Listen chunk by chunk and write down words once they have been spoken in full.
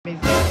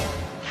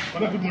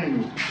Madam, good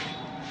morning.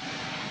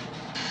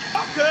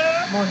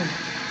 Okay. Morning.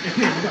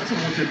 Hey, Madam,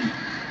 someone will tell you.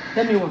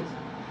 Tell me what?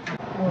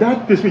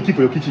 That paste we keep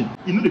for your kitchen,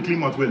 you know they clean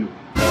mouth well.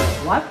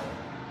 What?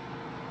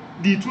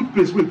 The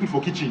toothpaste we put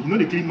for kitchen, you know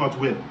they clean mouth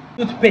well.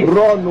 Toothpaste?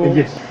 Raw, no.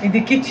 Yes. In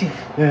the kitchen?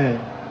 Yeah.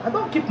 I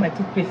don't keep my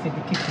toothpaste in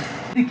the kitchen.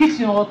 The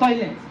kitchen or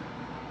toilet?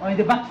 Or in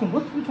the bathroom?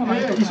 Which one are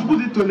you talking You're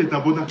supposed about? to toilet,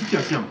 but now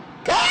kitchen.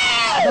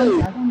 I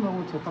don't know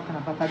what you're talking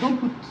about. I don't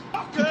put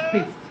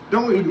toothpaste.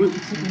 Don't worry, in the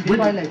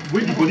toilet.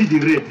 Wait, the body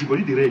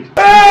the red.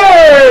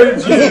 Hey!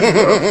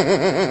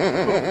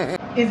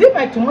 Is it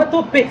my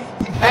tomato paste?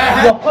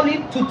 You're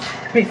calling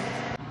toothpaste?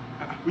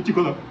 What you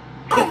call it?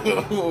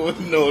 Oh,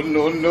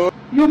 no.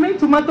 You mean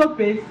tomato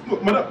paste? No,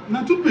 Madam,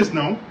 now toothpaste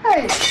now.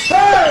 Hey!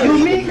 You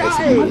mean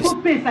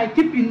tomato paste I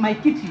keep in my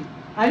kitchen?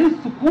 I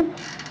used to cook.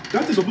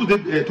 That is supposed to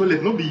be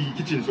toilet, not be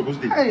kitchen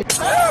supposed to be. Hey!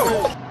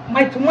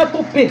 My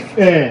tomato paste.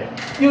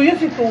 You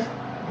use it to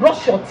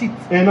brush your teeth.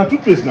 Now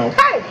toothpaste now.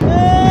 Hey!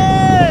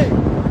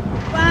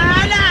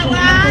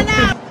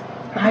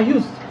 I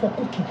use for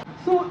cooking.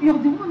 So you're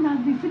the one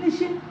that's been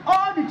finishing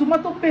all the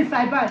tomato paste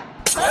I buy.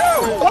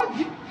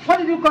 What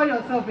did you call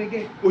yourself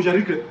again? Oh,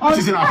 Jarikre. What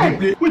is in our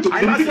plate? Wait,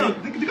 I must say.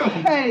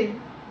 Hey!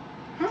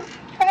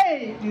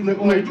 Hey!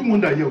 No, you don't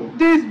wonder here.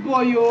 This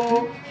boy,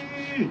 yo!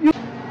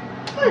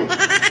 I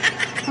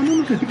don't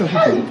know if you can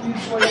Hey! cook.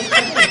 This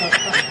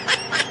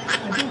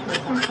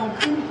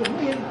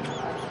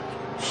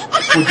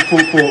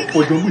boy,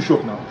 For John Bush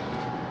shop now.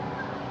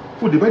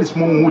 Oh, they buy the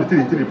small one,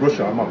 they brush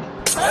your mouth.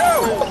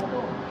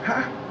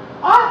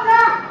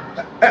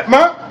 Order!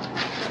 Ma?